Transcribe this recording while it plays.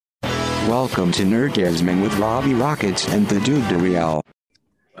Welcome to Nerdgasming with Robbie Rockets and the Dude Duriel.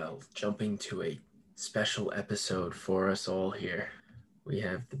 Well, jumping to a special episode for us all here. We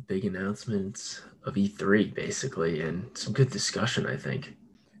have the big announcements of E3, basically, and some good discussion, I think.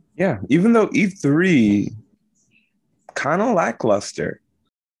 Yeah, even though E3 kind of lackluster.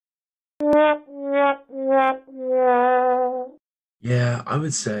 Yeah, I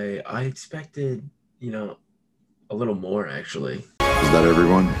would say I expected, a little more, actually. Is that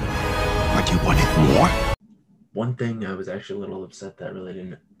everyone? What, you wanted more? One thing I was actually a little upset that really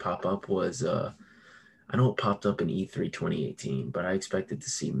didn't pop up was, I know it popped up in E3 2018, but I expected to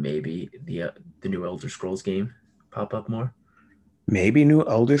see maybe the new Elder Scrolls game pop up more. Maybe new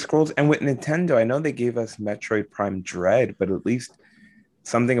Elder Scrolls. And with Nintendo, I know they gave us Metroid Prime Dread, but at least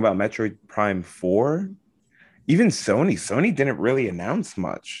something about Metroid Prime 4. Even Sony didn't really announce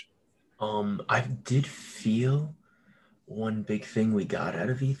much. I did feel one big thing we got out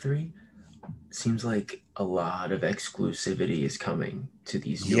of E3 seems like a lot of exclusivity is coming to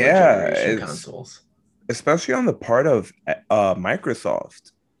these newer generation consoles. Especially on the part of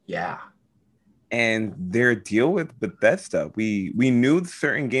Microsoft. Yeah. And their deal with Bethesda. We knew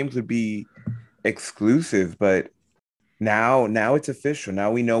certain games would be exclusive, but now it's official. Now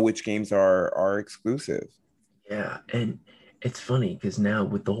we know which games are exclusive. Yeah, and it's funny because now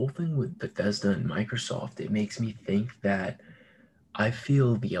with the whole thing with Bethesda and Microsoft, it makes me think that I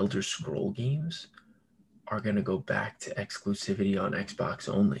feel the Elder Scroll games are going to go back to exclusivity on Xbox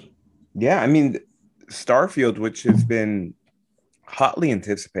only. Yeah, I mean, Starfield, which has been hotly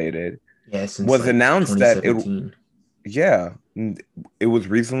anticipated, was announced that it was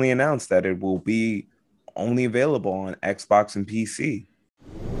recently announced that it will be only available on Xbox and PC.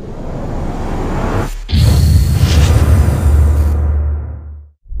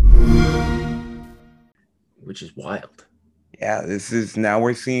 Which is wild. Yeah, now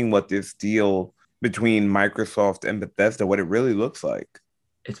we're seeing what this deal between Microsoft and Bethesda, what it really looks like.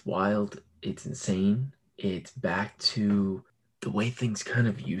 It's wild. It's insane. It's back to the way things kind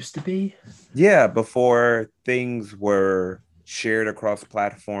of used to be. Yeah, before things were shared across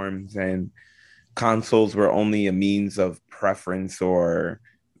platforms and consoles were only a means of preference or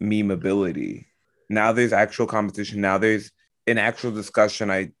memeability. Now there's actual competition. Now there's an actual discussion,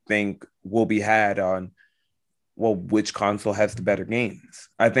 I think, will be had on, well, which console has the better games.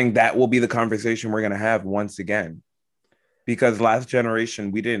 I think that will be the conversation we're going to have once again. Because last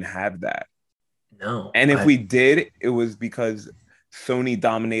generation, we didn't have that. No. And if we did, it was because Sony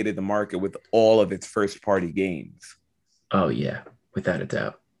dominated the market with all of its first-party games. Oh, yeah, without a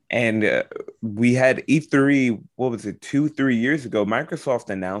doubt. And we had E3, 2-3 years ago, Microsoft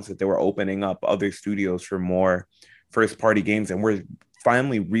announced that they were opening up other studios for more first-party games, and we're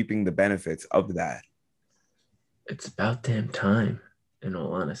finally reaping the benefits of that. It's about damn time, in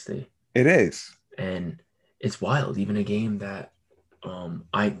all honesty. It is. And it's wild, even a game that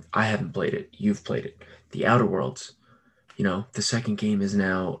I haven't played it. You've played it. The Outer Worlds. The second game is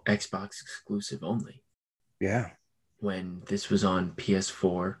now Xbox exclusive only. Yeah. When this was on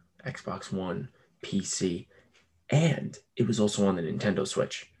PS4, Xbox One, PC, and it was also on the Nintendo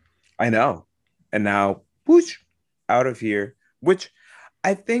Switch. I know. And now, whoosh, out of here. Which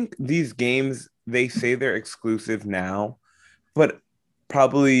I think these games, they say they're exclusive now, but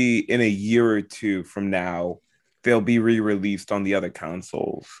probably in a year or two from now, they'll be re-released on the other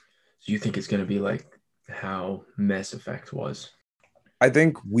consoles. So you think it's going to be like how Mass Effect was? I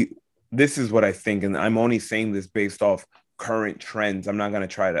think this is what I think, and I'm only saying this based off current trends. I'm not going to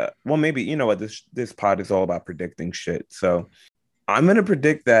try to, well, maybe, you know what, this pod is all about predicting shit. So I'm going to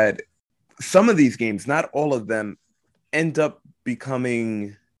predict that some of these games, not all of them, end up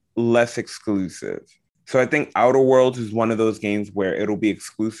becoming less exclusive. So I think Outer Worlds is one of those games where it'll be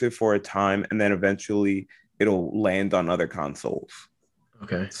exclusive for a time and then eventually it'll land on other consoles.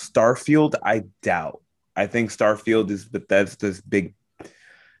 Okay. Starfield, I doubt. I think Starfield is Bethesda's big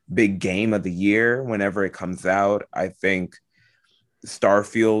game of the year whenever it comes out. I think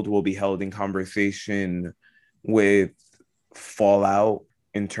Starfield will be held in conversation with Fallout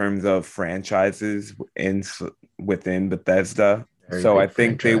in terms of franchises within Bethesda. So I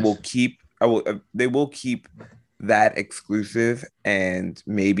think they will keep that exclusive, and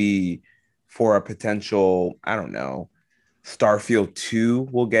maybe for a potential, I don't know, Starfield 2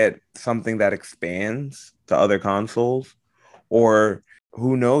 will get something that expands to other consoles, or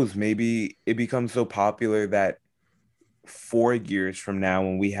who knows, maybe it becomes so popular that 4 years from now,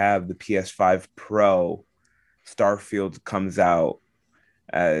 when we have the PS5 Pro, Starfield comes out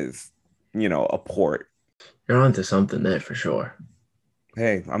as, a port. You're onto something there for sure.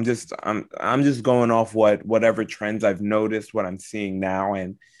 Hey, I'm just going off whatever trends I've noticed, what I'm seeing now,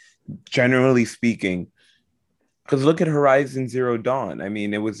 and generally speaking. Because look at Horizon Zero Dawn. I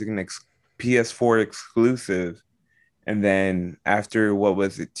mean, it was an PS4 exclusive. And then after, what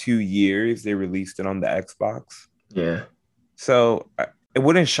was it, 2 years, they released it on the Xbox. Yeah. So it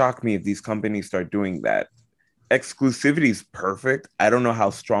wouldn't shock me if these companies start doing that. Exclusivity is perfect. I don't know how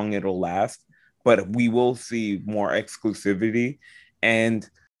strong it'll last, but we will see more exclusivity. And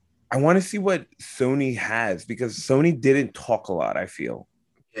I want to see what Sony has because Sony didn't talk a lot, I feel.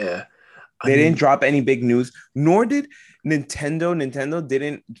 Yeah. They didn't drop any big news, nor did Nintendo. Nintendo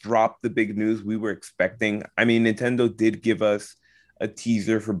didn't drop the big news we were expecting. I mean, Nintendo did give us a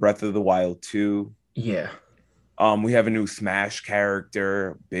teaser for Breath of the Wild 2. Yeah. We have a new Smash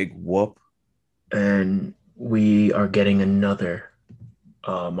character, big whoop. And we are getting another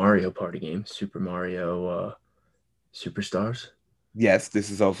Mario Party game, Super Mario Superstars. Yes,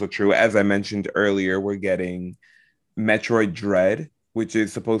 this is also true. As I mentioned earlier, we're getting Metroid Dread, which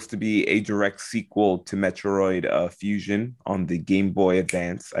is supposed to be a direct sequel to Metroid Fusion on the Game Boy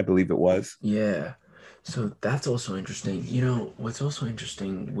Advance, I believe it was. Yeah. So that's also interesting. You know, what's also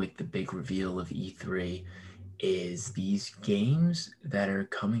interesting with the big reveal of E3 is these games that are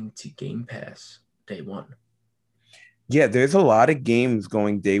coming to Game Pass day one. Yeah, there's a lot of games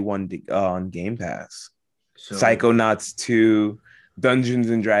going day one on Game Pass. So, Psychonauts 2, Dungeons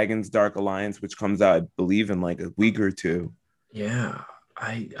and Dragons Dark Alliance, which comes out, I believe, in like a week or two. yeah,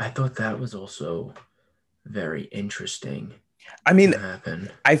 I thought that was also very interesting. I mean,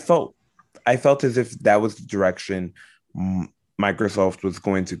 happen. I felt as if that was the direction Microsoft was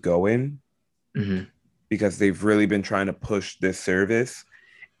going to go in because they've really been trying to push this service.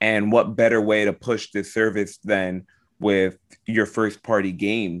 And what better way to push this service than with your first party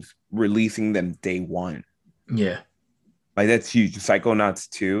games, releasing them day one? Yeah. Like that's huge. Psychonauts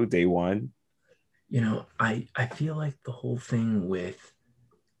 2, day one. You know, I feel like the whole thing with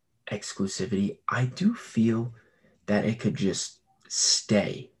exclusivity, I do feel that it could just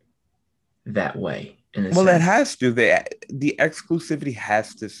stay that way. Well, it has to. The exclusivity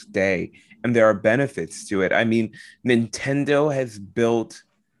has to stay, and there are benefits to it. I mean, Nintendo has built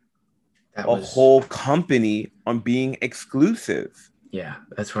a whole company on being exclusive. Yeah,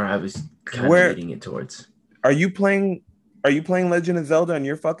 that's where I was kind of leading it towards. Are you playing Legend of Zelda on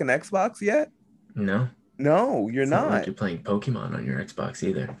your fucking Xbox yet? No, you're not. Like you're playing Pokemon on your Xbox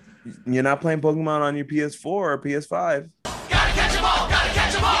either. You're not playing Pokemon on your PS4 or PS5. Gotta catch 'em all! Gotta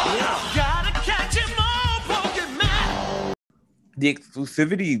catch 'em all! Gotta catch 'em all, Pokemon! The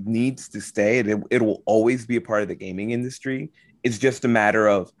exclusivity needs to stay. It will always be a part of the gaming industry. It's just a matter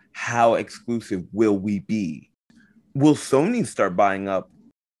of how exclusive will we be? Will Sony start buying up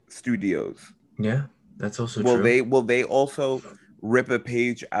studios? Yeah, that's also true. Will they also rip a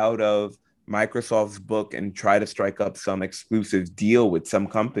page out of Microsoft's book and try to strike up some exclusive deal with some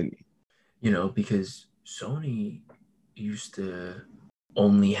company? You know, because Sony used to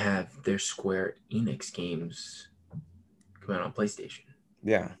only have their Square Enix games come out on PlayStation.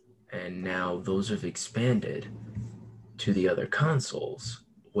 Yeah. And now those have expanded to the other consoles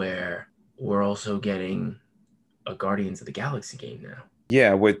where we're also getting a Guardians of the Galaxy game now.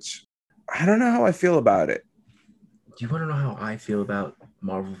 Yeah, which I don't know how I feel about it. Do you want to know how I feel about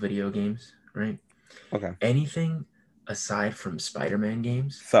Marvel video games, right? Okay. Anything aside from Spider-Man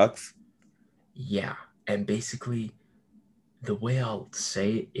games sucks. Yeah. And basically, the way I'll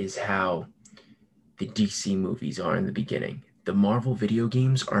say it is how the DC movies are in the beginning. The Marvel video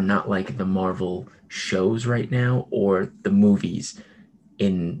games are not like the Marvel shows right now or the movies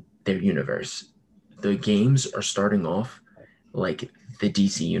in their universe. The games are starting off like the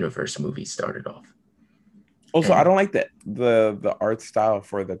DC universe movies started off. Also, I don't like the art style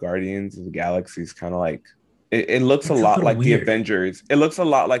for the Guardians of the Galaxy is kind of like it looks a lot like the Avengers. It looks a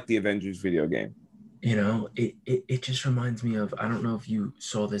lot like the Avengers video game. You know, it just reminds me of, I don't know if you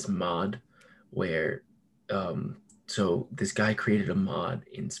saw this mod where so this guy created a mod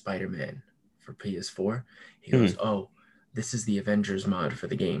in Spider-Man for PS4. He goes, "Oh, this is the Avengers mod for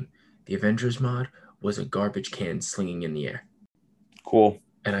the game." The Avengers mod was a garbage can slinging in the air. Cool.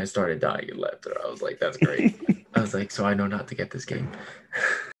 And I started dying in laughter. I was like, that's great. I was like, so I know not to get this game.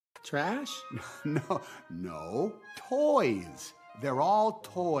 Trash? No. Toys. They're all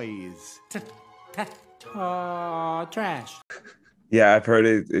toys. Trash. Yeah, I've heard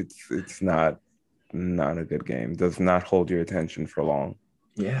it's not a good game. Does not hold your attention for long.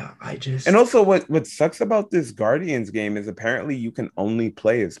 Yeah, And also what sucks about this Guardians game is apparently you can only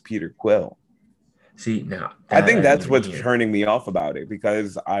play as Peter Quill. See, now I think that's what's turning me off about it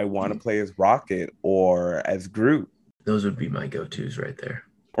because I want to play as Rocket or as Groot. Those would be my go-tos right there.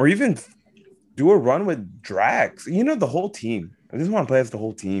 Or even do a run with Drax. You know, the whole team. I just want to play as the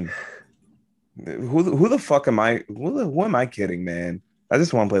whole team. Who the fuck am I? Who am I kidding, man? I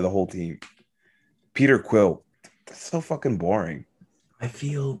just want to play the whole team. Peter Quill. That's so fucking boring. I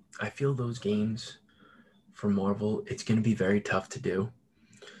feel those games for Marvel, it's going to be very tough to do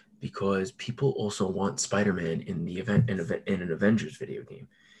because people also want Spider-Man in an Avengers video game.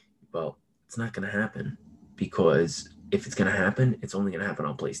 Well, it's not going to happen because if it's going to happen, it's only going to happen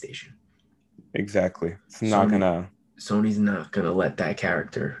on PlayStation. Exactly. It's not gonna. Sony's not going to let that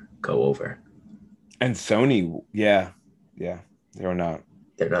character go over. And Sony, yeah, they're not.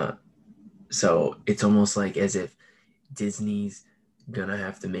 They're not. So it's almost like as if Disney's gonna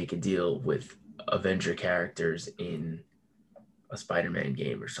have to make a deal with Avenger characters in a Spider-Man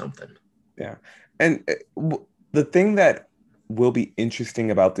game or something. Yeah. And the thing that will be interesting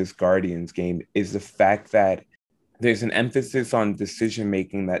about this Guardians game is the fact that there's an emphasis on decision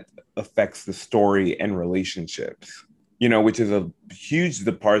making that affects the story and relationships, which is a huge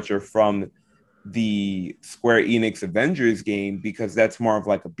departure from the Square Enix Avengers game, because that's more of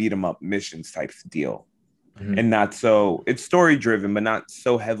like a beat 'em up missions type deal. Mm-hmm. And not so, it's story driven, but not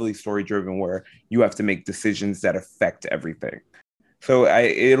so heavily story driven where you have to make decisions that affect everything. So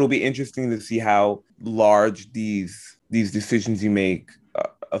it'll be interesting to see how large these decisions you make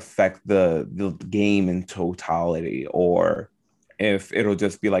affect the game in totality, or if it'll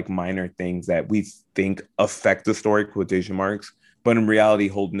just be like minor things that we think affect the story, quotation marks, but in reality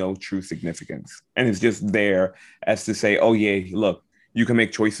hold no true significance. And it's just there as to say, oh yeah, look, you can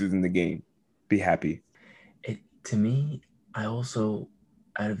make choices in the game. Be happy. To me, I also,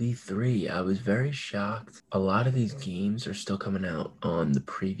 out of E3, I was very shocked. A lot of these games are still coming out on the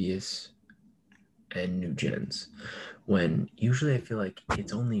previous and new gens, when usually I feel like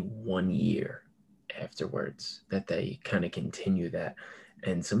it's only 1 year afterwards that they kind of continue that.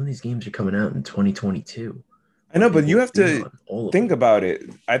 And some of these games are coming out in 2022. I know, but you have to think about it.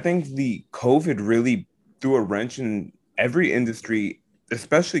 I think the COVID really threw a wrench in every industry,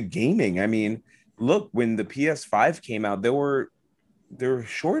 especially gaming. I mean, look, when the PS5 came out, there were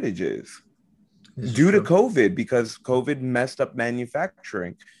shortages due to COVID because COVID messed up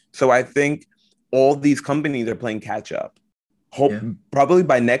manufacturing. So I think all these companies are playing catch up. Probably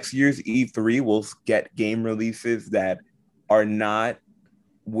by next year's E3, we'll get game releases that are not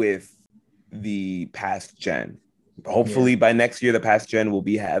with the past gen. Hopefully by next year, the past gen will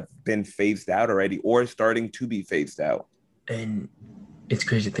have been phased out already or starting to be phased out. And it's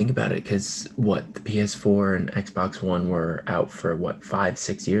crazy to think about it because the PS4 and Xbox One were out for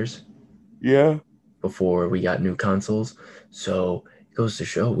 5-6 years? Yeah. Before we got new consoles. So it goes to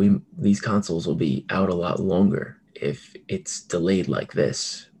show these consoles will be out a lot longer if it's delayed like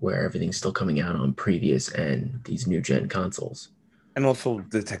this, where everything's still coming out on previous and these new gen consoles. And also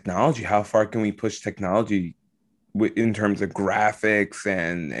the technology. How far can we push technology in terms of graphics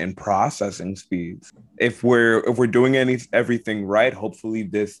and processing speeds? If we're doing everything right, hopefully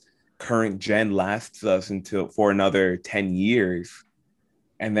this current gen lasts us for another 10 years,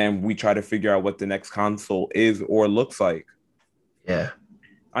 and then we try to figure out what the next console is or looks like. Yeah.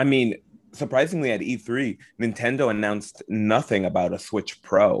 I mean, surprisingly at E3, Nintendo announced nothing about a Switch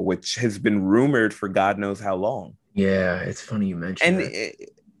Pro, which has been rumored for God knows how long. Yeah, it's funny you mentioned that.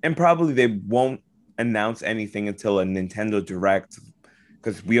 And probably they won't announce anything until a Nintendo Direct,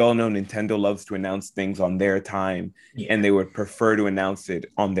 because we all know Nintendo loves to announce things on their time, and they would prefer to announce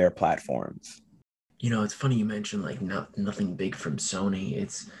it on their platforms. It's funny you mentioned like nothing big from Sony.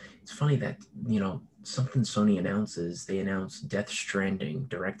 It's funny that something Sony announces. They announced Death Stranding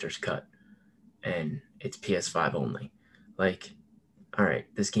Director's Cut, and it's PS5 only. Like, all right,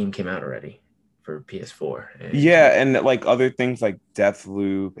 this game came out already for PS4. And like other things like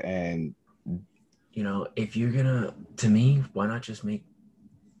Deathloop and. If you're gonna, to me, why not just make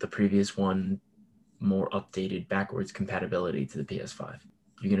the previous one more updated, backwards compatibility to the PS5?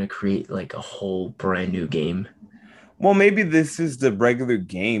 You're gonna create like a whole brand new game. Well, maybe this is the regular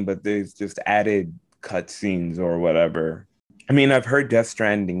game, but there's just added cutscenes or whatever. I mean, I've heard Death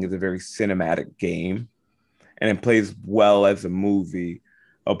Stranding is a very cinematic game, and it plays well as a movie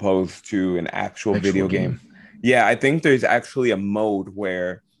opposed to an actual video game. Yeah, I think there's actually a mode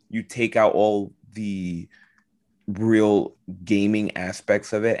where you take out all the real gaming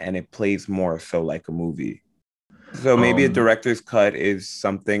aspects of it and it plays more so like a movie. So maybe a director's cut is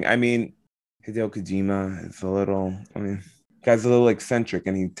something. I mean, Hideo Kojima is guy's a little eccentric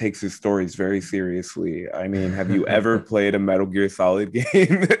and he takes his stories very seriously. I mean, have you ever played a Metal Gear Solid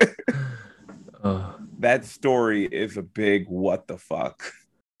game? That story is a big what the fuck.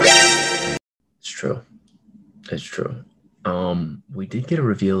 It's true. It's true. We did get a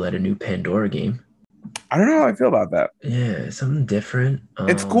reveal at a new Pandora game. I don't know how I feel about that. Yeah, something different.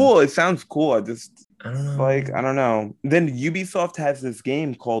 It's cool. It sounds cool. I don't know. Like, I don't know. Then Ubisoft has this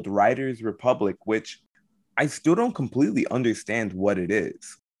game called Riders Republic, which I still don't completely understand what it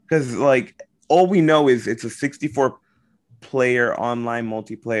is. Because, like, all we know is it's a 64 player online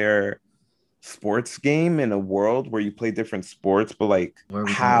multiplayer sports game in a world where you play different sports, but like Where are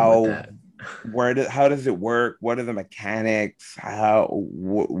we going with that? how does it work? What are the mechanics?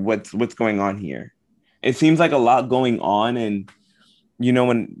 What's going on here? It seems like a lot going on, and you know,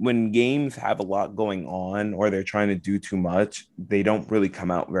 when games have a lot going on or they're trying to do too much, they don't really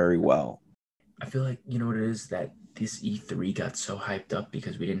come out very well. I feel like, you know what it is, that this E3 got so hyped up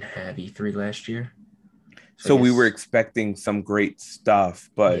because we didn't have E3 last year. So I we were guess- expecting some great stuff,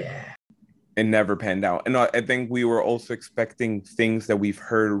 but yeah, it never panned out. And I think we were also expecting things that we've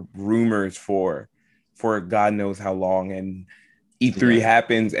heard rumors for God knows how long. And E3 Yeah.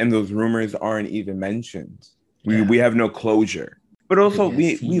 happens and those rumors aren't even mentioned. Yeah. We have no closure. But also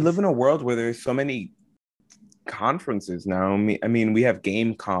Big-ass we live tease. in a world where there's so many conferences now. I mean, we have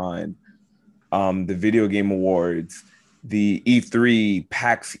GameCon, the Video Game Awards, the E3,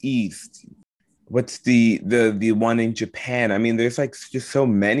 PAX East. What's the one in Japan? I mean, there's like just so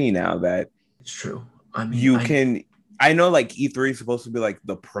many now that it's true. I mean, I know like E3 is supposed to be like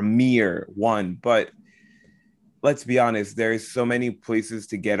the premier one, but let's be honest, there's so many places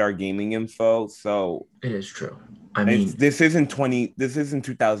to get our gaming info. So it is true. I mean, this isn't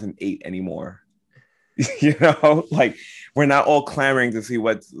 2008 anymore. You know, like we're not all clamoring to see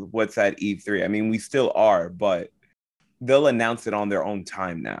what's at E3. I mean, we still are, but they'll announce it on their own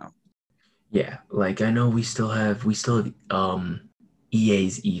time now. yeah, like I know we still have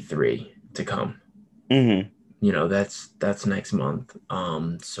EA's E3 to come. Mm-hmm. You know, that's next month.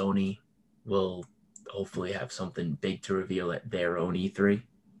 Sony will hopefully have something big to reveal at their own E3.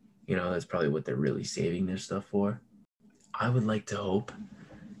 You know, that's probably what they're really saving their stuff for. I would like to hope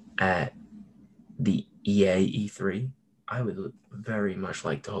at the EA E3, I would very much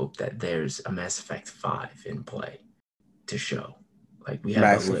like to hope that there's a Mass Effect 5 in play to show. Like we have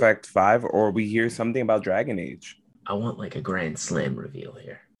Mass Effect 5, or we hear something about Dragon Age. I want like a Grand Slam reveal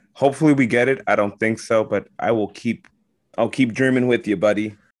here. Hopefully we get it. I don't think so, but I'll keep dreaming with you,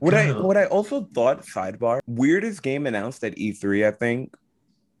 buddy. What I also thought, sidebar, weirdest game announced at E3, I think.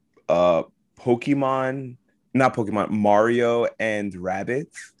 Mario and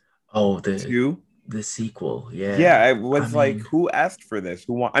Rabbids. Oh, 2. The sequel, yeah. Yeah, I was I mean, who asked for this?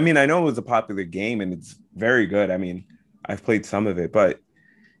 I mean, I know it was a popular game and it's very good. I mean, I've played some of it, but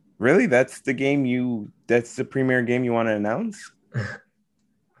really, that's the premier game you want to announce?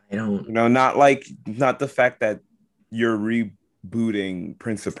 I don't. You know, not the fact that you're rebooting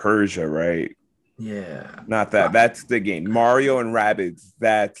Prince of Persia, right? Yeah. Not that. That's the game. Mario and Rabbids.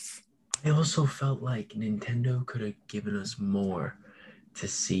 That's. I also felt like Nintendo could have given us more to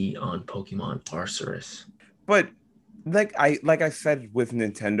see on Pokemon Arceus. But like I said with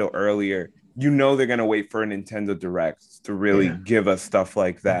Nintendo earlier, you know they're gonna wait for a Nintendo Direct to really give us stuff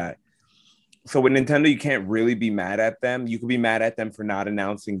like that. So with Nintendo, you can't really be mad at them. You could be mad at them for not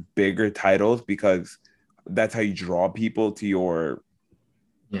announcing bigger titles because that's how you draw people to your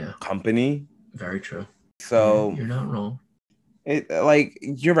company. Very true. So you're not wrong.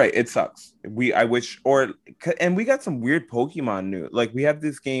 You're right. It sucks. I wish, and we got some weird Pokemon news. Like we have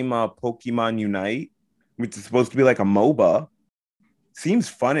this game, Pokemon Unite, which is supposed to be like a MOBA. Seems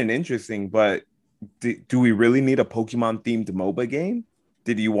fun and interesting, but do we really need a Pokemon themed MOBA game?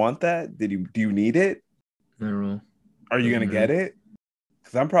 Did you want that? Do you need it? I don't know. Are you gonna get it?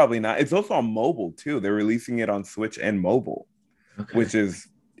 Because I'm probably not. It's also on mobile too. They're releasing it on Switch and mobile, which is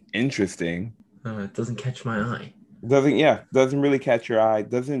interesting. It doesn't catch my eye. Doesn't really catch your eye.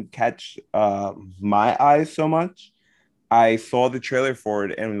 Doesn't catch my eyes so much. I saw the trailer for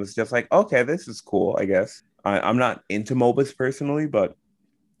it and was just like, okay, this is cool, I guess. I'm not into MOBAs personally, but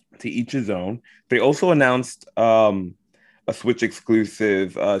to each his own. They also announced a Switch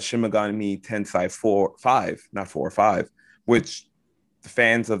exclusive Shin Megami Tensei 5, which the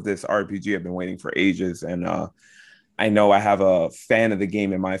fans of this RPG have been waiting for ages. And I know I have a fan of the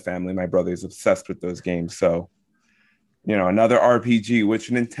game in my family. My brother is obsessed with those games. So, you know, another RPG,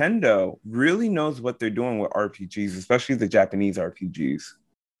 which Nintendo really knows what they're doing with RPGs, especially the Japanese RPGs.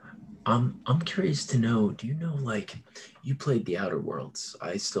 I'm curious to know, do you know, like, you played The Outer Worlds.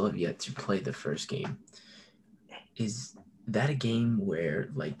 I still have yet to play the first game. Is that a game where,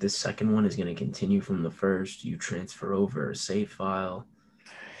 like, the second one is going to continue from the first? You transfer over a save file?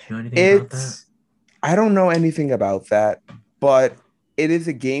 Do you know anything about that? I don't know anything about that, but it is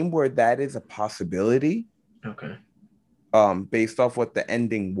a game where that is a possibility. Okay. Based off what the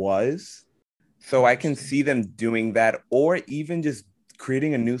ending was. So I can see them doing that, or even just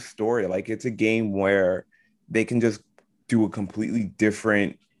creating a new story. Like it's a game where they can just do a completely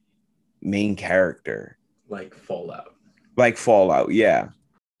different main character, like Fallout. like Fallout. Yeah.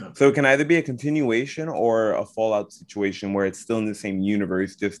 So it can either be a continuation or a Fallout situation where it's still in the same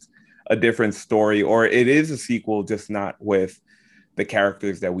universe, just a different story, or it is a sequel, just not with the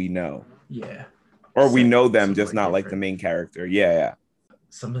characters that we know, Yeah. or we know them, Somewhat just not like the different. main character. Yeah, yeah.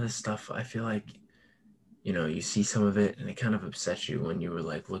 Some of this stuff, I feel like, you see some of it and it kind of upsets you when you were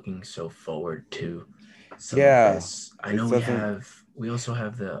like looking so forward to some Yeah, of this. I it know doesn't- we also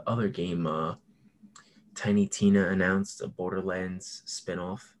have the other game, Tiny Tina announced a Borderlands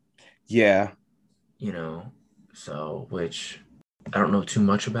spinoff, Yeah, so which I don't know too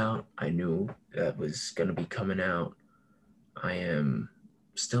much about. I knew that was going to be coming out. I am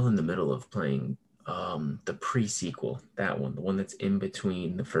still in the middle of playing the pre-sequel, that one, the one that's in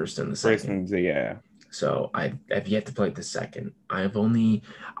between the first and the first second. and yeah. So I've yet to play the second. I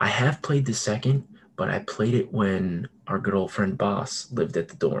have played the second, but I played it when our good old friend Boss lived at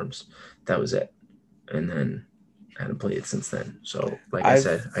the dorms. That was it. And then I haven't played it since then. So like I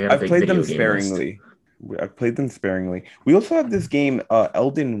said, I got a I've big played video them game sparingly. I've played them sparingly. We also have this game,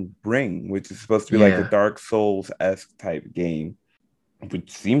 Elden Ring, which is supposed to be like a Yeah. Dark Souls-esque type game, which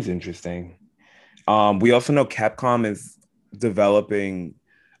seems interesting. We also know Capcom is developing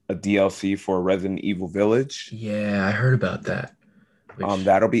a DLC for Resident Evil Village. list. Yeah, I heard about that.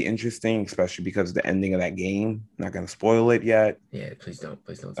 That'll be interesting, especially because of the ending of that game. Not gonna spoil it yet. Yeah, please don't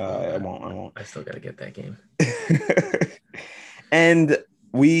spoil I that. won't. I still gotta get that game. And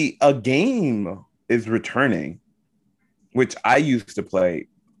a game is returning, which I used to play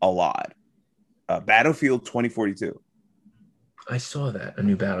a lot. Battlefield 2042. I saw that a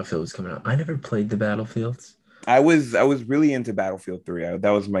new Battlefield was coming out. I never played the Battlefields. I was really into Battlefield 3. That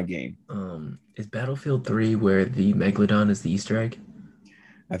was my game. Is Battlefield 3 where the Megalodon is the Easter egg?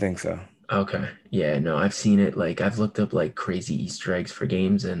 I think so. Okay. Yeah, no, I've seen it. Like, I've looked up like crazy Easter eggs for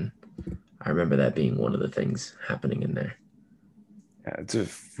games, and I remember that being one of the things happening in there. Yeah, it's a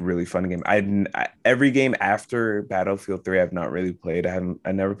really fun game. Every game after Battlefield 3 I've not really played.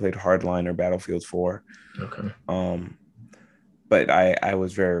 I never played Hardline or Battlefield 4. Okay. But I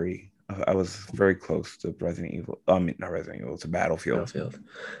was very close to Resident Evil. I mean, not Resident Evil, to Battlefield.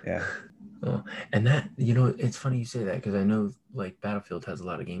 Yeah. Well, and that, it's funny you say that because I know like Battlefield has a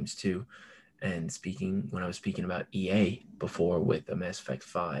lot of games too. And when I was speaking about EA before with a Mass Effect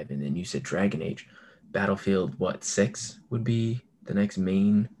 5, and then you said Dragon Age, Battlefield, 6 would be the next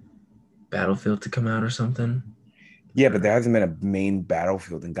main Battlefield to come out or something? Yeah, but there hasn't been a main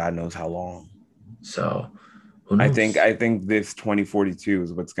Battlefield in God knows how long. So who knows? I think this 2042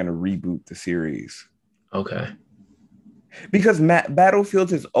 is what's going to reboot the series. Okay. Because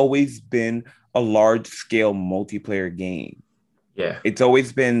Battlefield has always been a large-scale multiplayer game. Yeah. It's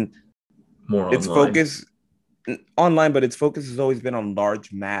always been more its online. focus online, but its focus has always been on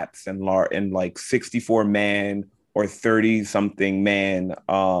large maps and like 64-man or 30-something man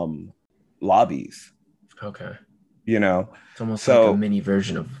lobbies. Okay. It's almost like a mini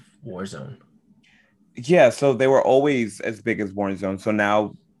version of Warzone. Yeah, so they were always as big as Warzone. So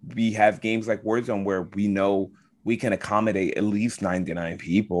now we have games like Warzone where we know we can accommodate at least 99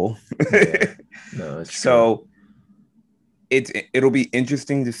 people. Yeah. No, it's so it'll be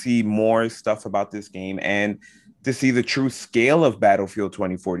interesting to see more stuff about this game and to see the true scale of Battlefield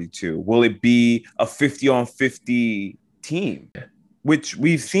 2042. Will it be a 50-on-50 team? Yeah. Which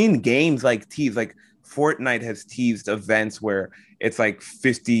we've seen games like tease, like Fortnite has teased events where it's like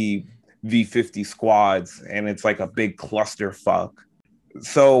 50v50 squads and it's like a big clusterfuck.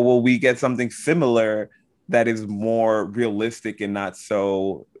 So will we get something similar that is more realistic and not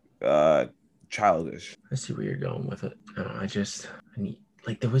so childish? I see where you're going with it. I need,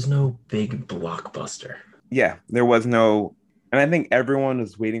 like, there was no big blockbuster. Yeah, there was no, and I think everyone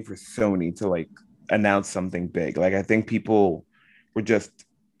was waiting for Sony to like announce something big. Like, I think people were just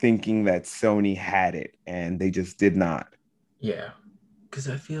thinking that Sony had it and they just did not. Yeah. Because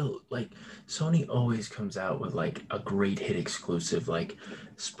I feel like Sony always comes out with like a great hit exclusive like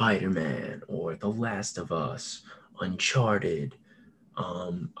Spider-Man or The Last of Us, Uncharted.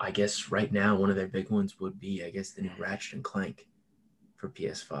 I guess right now one of their big ones would be, I guess, the new Ratchet and Clank for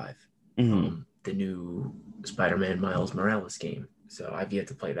PS5. The new Spider-Man Miles Morales game. So I've yet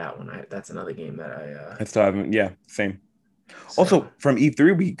to play that one. That's another game that I still haven't. Yeah, same. So, Also, from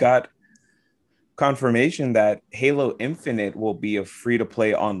E3, we got confirmation that Halo Infinite will be a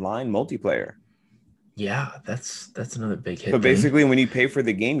free-to-play online multiplayer. yeah, that's another big hit. So basically, when you pay for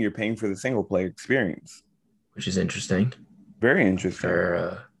the game, you're paying for the single-player experience. which is interesting. Very interesting.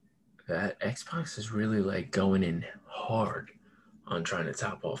 For that Xbox is really like going in hard on trying to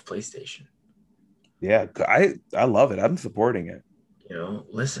top off PlayStation. Yeah, I love it. I'm supporting it. You know,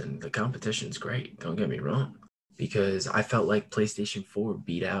 listen, the competition's great. Don't get me wrong, because I felt like PlayStation 4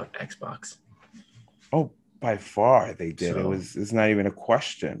 beat out Xbox. Oh, by far they did. So- It's not even a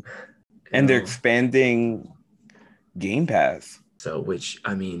question. You And they're know? expanding Game Pass. So, which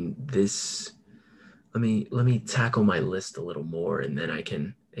I mean, this. Let me tackle my list a little more, and then I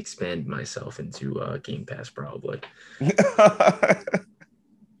can expand myself into Game Pass probably.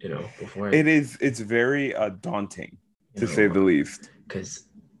 You know, before I, It's very daunting to say the least. because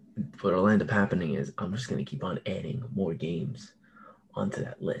what'll end up happening is I'm just gonna keep on adding more games onto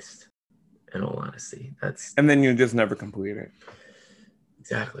that list. In all honesty, that's And then you just never complete it.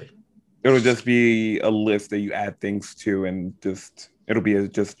 exactly. It'll just be a list that you add things to, and it'll be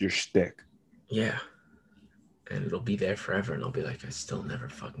just your shtick. Yeah. And it'll be there forever, and I'll be like, I still never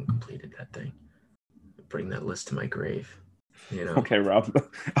fucking completed that thing. Bring that list to my grave. You know? Okay, Rob.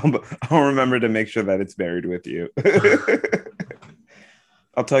 I'll remember to make sure that it's buried with you.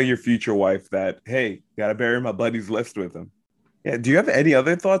 I'll tell your future wife that, hey, gotta bury my buddy's list with him. Yeah. Do you have any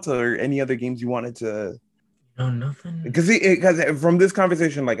other thoughts or any other games you wanted to? No, nothing. Because from this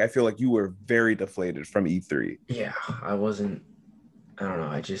conversation, like I feel like you were very deflated from E3. Yeah, I wasn't. I don't know.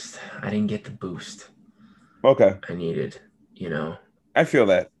 I didn't get the boost Okay, I needed. You know, I feel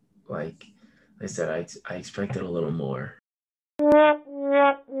that. like I said, I expected a little more.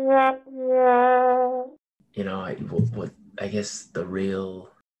 You know, what I guess the real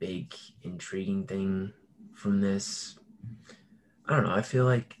big intriguing thing from this, I don't know. I feel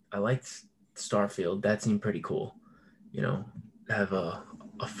like I liked Starfield. That seemed pretty cool. You know, have a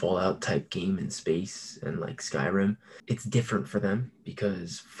Fallout type game in space, and like Skyrim. It's different for them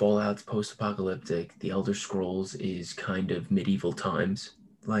because Fallout's post-apocalyptic. The Elder Scrolls is kind of medieval times,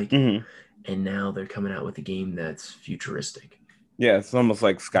 like, Mhm. and now they're coming out with a game that's futuristic. Yeah, it's almost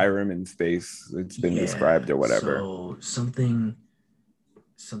like Skyrim in space. It's been Yeah, described or whatever. So something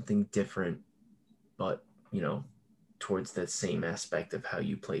different, but you know, towards that same aspect of how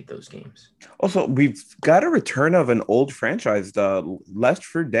you played those games. Also, we've got a return of an old franchise. The Left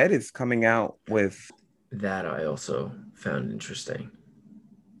 4 Dead is coming out with, That I also found interesting.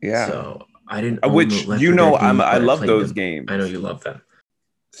 yeah, So I didn't own which the Left you 4 know, Dead games, I but love played those them. games. I know you love them.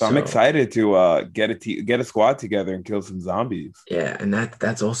 So I'm excited to get a squad together and kill some zombies. Yeah, and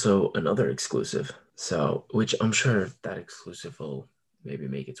that's also another exclusive. So, which I'm sure that exclusive will maybe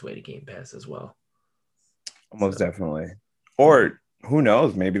make its way to Game Pass as well. Most So- definitely. Or who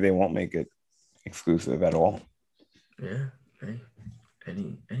knows? Maybe they won't make it exclusive at all. Yeah, hey,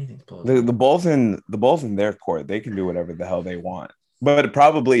 anything's plausible. The ball's in their court. They can do whatever the hell they want. But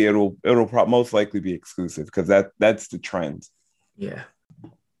probably it'll most likely be exclusive because that's the trend. Yeah.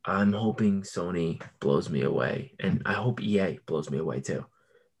 I'm hoping Sony blows me away, and I hope EA blows me away too.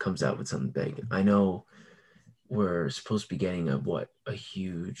 Comes out with something big. I know we're supposed to be getting a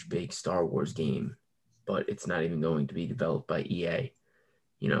huge big Star Wars game, but it's not even going to be developed by EA.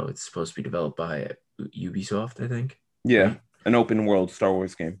 You know, it's supposed to be developed by Ubisoft, I think. Yeah, an open world Star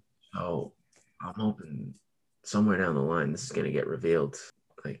Wars game. So I'm hoping somewhere down the line this is going to get revealed.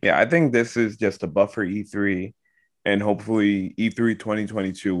 Like, Yeah, I think this is just a buffer E3, and hopefully E3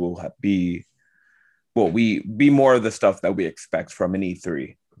 2022 will be more of the stuff that we expect from an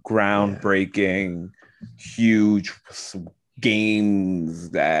E3. Groundbreaking, huge games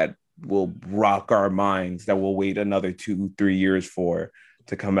that will rock our minds, that we'll wait another 2-3 years for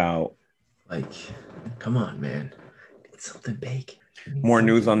to come out. like, come on, man. It's something big. More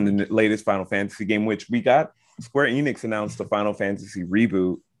news on the latest Final Fantasy game, which we got. Square Enix announced the Final Fantasy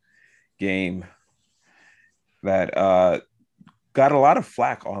reboot game that got a lot of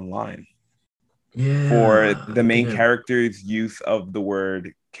flack online for the main character's use of the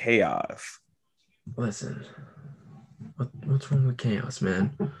word chaos. Listen, what's wrong with chaos,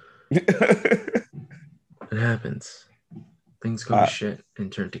 man? It happens. Things go to shit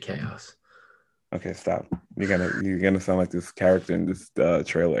and turn to chaos. Okay, stop. You're gonna sound like this character in this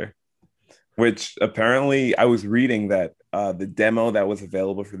trailer. Which apparently I was reading that the demo that was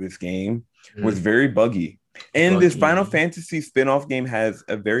available for this game was very buggy. And this Final Fantasy spin-off game has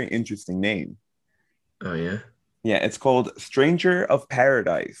a very interesting name. Oh, yeah? Yeah, it's called Stranger of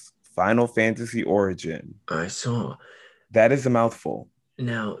Paradise, Final Fantasy Origin. I saw. That is a mouthful.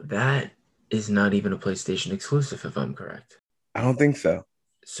 Now, that is not even a PlayStation exclusive, if I'm correct. I don't think so.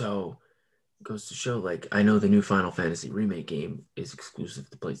 So, goes to show, like, I know the new Final Fantasy remake game is exclusive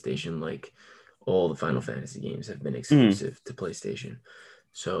to PlayStation. Like, all the Final Fantasy games have been exclusive to PlayStation.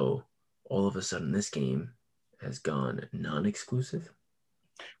 So, all of a sudden, this game has gone non-exclusive.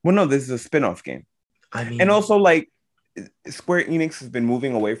 Well, no, this is a spin-off game. I mean, And also, like, Square Enix has been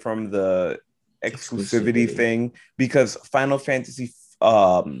moving away from the exclusivity thing because Final Fantasy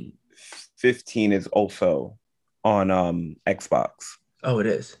 15 is also on Xbox. oh, it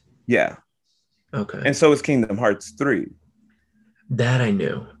is. Yeah. Okay. And so is Kingdom Hearts 3. That I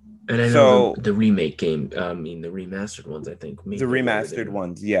knew. And I know the remake game, the remastered ones, I think. The remastered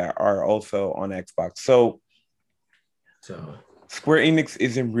ones, yeah, are also on Xbox. So Square Enix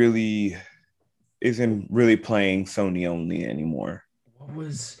isn't really playing Sony only anymore. What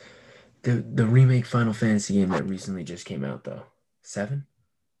was the remake Final Fantasy game that recently just came out though? 7?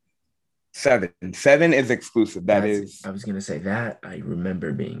 7 is exclusive. I was gonna say that I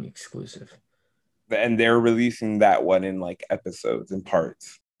remember being exclusive. And they're releasing that one in like episodes and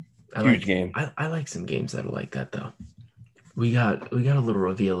parts. Huge game. I like some games that are like that though. We got a little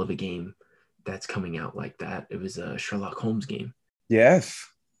reveal of a game that's coming out like that. It was a Sherlock Holmes game. Yes.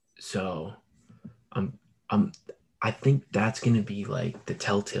 So I think that's gonna be like the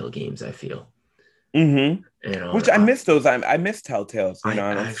Telltale games, I feel. Mm-hmm. Which I miss those. I miss Telltales, you know,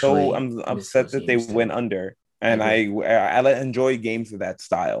 and I'm upset that they went under. And I enjoy games of that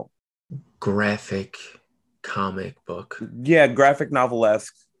style. Graphic comic book. Yeah, graphic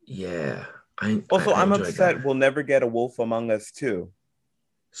novel-esque. Yeah. I'm upset we'll never get a Wolf Among Us 2.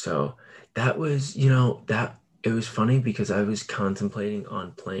 So that was, that it was funny because I was contemplating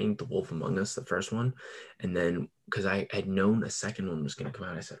on playing The Wolf Among Us, the first one. And then because I had known a second one was going to come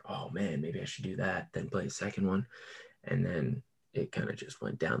out, I said, oh man, maybe I should do that, then play a second one. And then it kind of just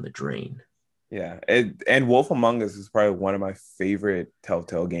went down the drain. Yeah. And Wolf Among Us is probably one of my favorite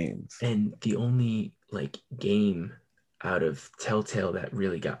Telltale games. And the only game out of Telltale that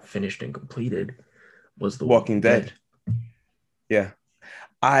really got finished and completed was The Walking Dead. Yeah.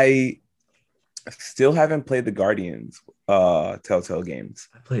 I still haven't played the Guardians Telltale games.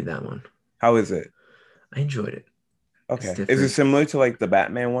 I played that one. How is it? I enjoyed it. Okay. Is it similar to like the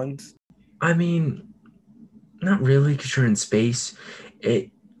Batman ones? I mean, not really, because you're in space.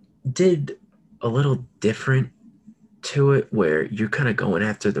 It did a little different to it where you're kind of going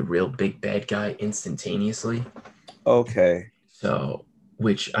after the real big bad guy instantaneously. Okay. So,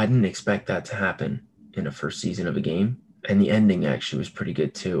 which I didn't expect that to happen in a first season of a game. And the ending actually was pretty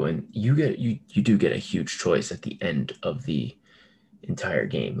good too. And you do get a huge choice at the end of the entire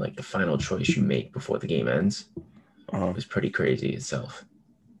game. Like the final choice you make before the game ends was pretty crazy itself.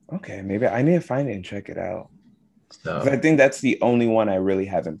 Okay, maybe I need to find it and check it out. So I think that's the only one I really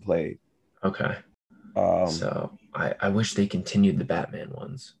haven't played. Okay. So I wish they continued the Batman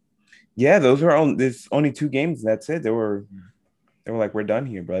ones. Yeah, there's only 2 games. That's it. They were like, we're done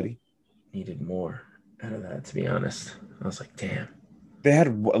here, buddy. Needed more out of that, to be honest. I was like, damn.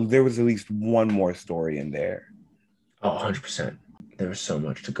 There was at least one more story in there. Oh, 100%. There was so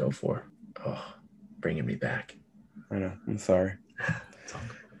much to go for. Oh, bringing me back. I know. I'm sorry.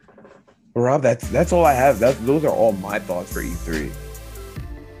 Rob, that's all I have. Those are all my thoughts for E3.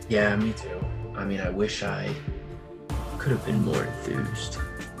 Yeah, me too. I mean, I wish I could have been more enthused.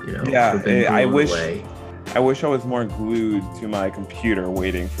 Yeah, I wish I was more glued to my computer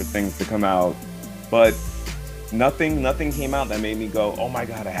waiting for things to come out. But nothing came out that made me go, oh my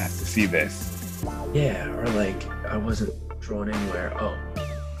God, I have to see this. Yeah, or like I wasn't drawn anywhere. Oh,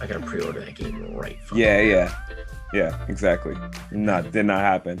 I gotta pre-order that game right. Yeah, exactly. Did not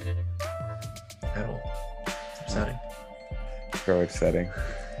happen. At all. It's upsetting. Very upsetting.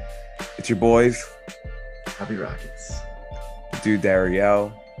 It's your boys. Hobby Rockets. Dude,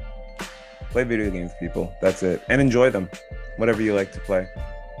 Dariel. Play video games, people. That's it. And enjoy them. Whatever you like to play.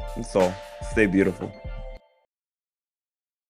 That's all. Stay beautiful.